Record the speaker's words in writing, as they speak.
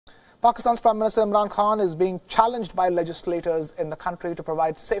Pakistan's Prime Minister Imran Khan is being challenged by legislators in the country to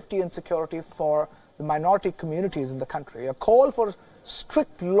provide safety and security for the minority communities in the country. A call for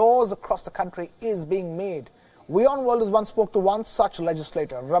strict laws across the country is being made. Wion World once spoke to one such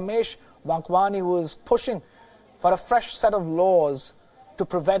legislator, Ramesh Vankwani, who is pushing for a fresh set of laws to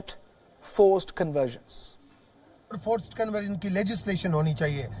prevent forced conversions. Forced conversion की legislation होनी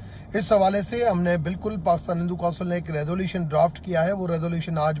चाहिए। इस हवाले से हमने बिल्कुल Pakistan Hindu council ने एक रेजोल्यूशन ड्राफ्ट किया है। वो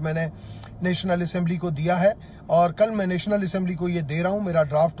रेजोल्यूशन आज मैंने नेशनल असेंबली को दिया है और कल मैं नेशनल असेंबली को ये दे रहा हूँ। मेरा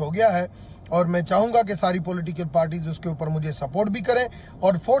ड्राफ्ट हो गया है और मैं चाहूंगा कि सारी पॉलिटिकल पार्टीज उसके ऊपर मुझे सपोर्ट भी करें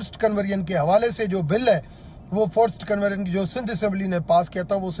और फोर्स्ड कन्वर्जन के हवाले से जो बिल है वो फोर्स्ड कन्वर्जन की जो सिंध असेंबली ने पास किया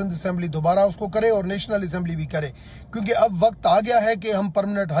था वो सिंध असेंबली दोबारा उसको करे और नेशनल असेंबली भी करे, क्योंकि अब वक्त आ गया है कि हम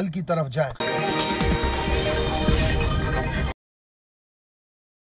परमानेंट हल की तरफ जाएं।